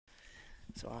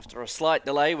So after a slight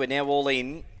delay, we're now all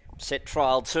in. Set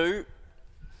trial 2.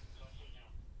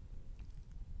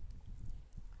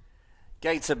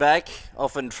 Gates are back,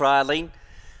 often trialling.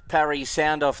 Parry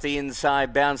Sound off the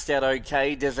inside, bounced out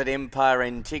okay. Desert Empire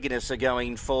and Antigonus are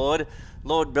going forward.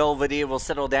 Lord Belvedere will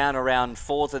settle down around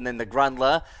 4th, and then the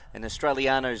Grundler, and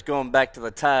Australiano's gone back to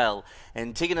the tail.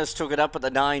 Antigonus took it up at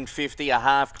the 9.50, a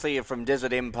half clear from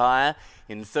Desert Empire.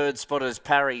 In 3rd spot is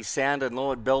Parry Sound and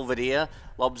Lord Belvedere.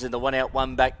 Lobs in the 1 out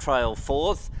 1 back trail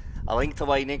 4th. A length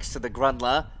away next to the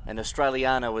Grundler, and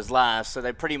Australiano was last. So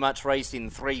they pretty much raced in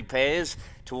 3 pairs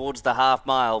towards the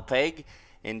half-mile peg.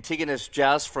 Antigonus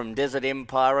just from Desert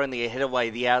Empire, only a head away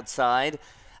the outside.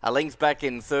 A length back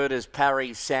in 3rd is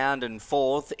Parry Sound, and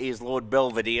 4th is Lord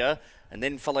Belvedere. And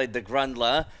then followed the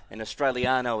Grundler, and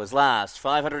Australiano was last.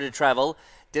 500 to travel.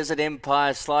 Desert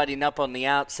Empire sliding up on the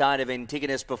outside of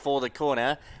Antigonus before the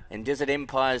corner, and Desert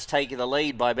Empire's taking the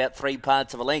lead by about 3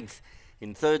 parts of a length.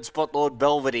 In 3rd spot, Lord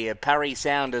Belvedere. Parry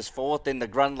Sound is 4th, then the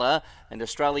Grundler, and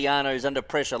Australiano's under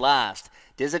pressure last.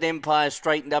 Desert Empire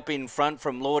straightened up in front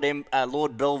from Lord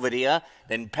Belvedere.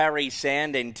 Then Parry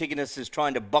Sound. Antigonus is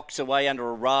trying to box away under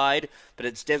a ride, but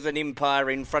it's Desert Empire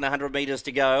in front, 100 metres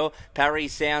to go. Parry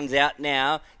Sound's out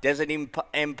now. Desert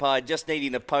Empire just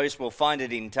needing the post. Will find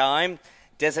it in time.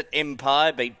 Desert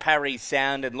Empire beat Parry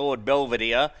Sound and Lord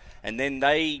Belvedere, and then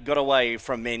they got away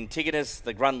from Antigonus,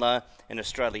 the Grundler, and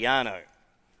Australiano.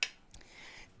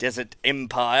 Desert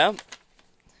Empire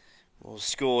will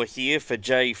score here for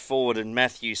Jay Ford, and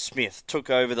Matthew Smith took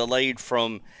over the lead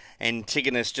from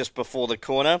Antigonus just before the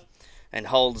corner and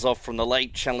holds off from the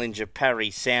late challenge of Parry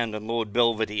Sound and Lord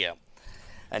Belvedere.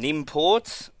 An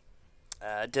import,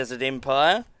 Desert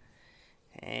Empire,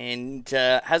 and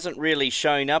hasn't really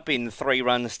shown up in 3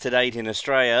 runs to date in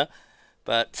Australia,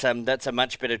 but that's a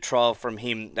much better trial from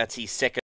him. That's his second.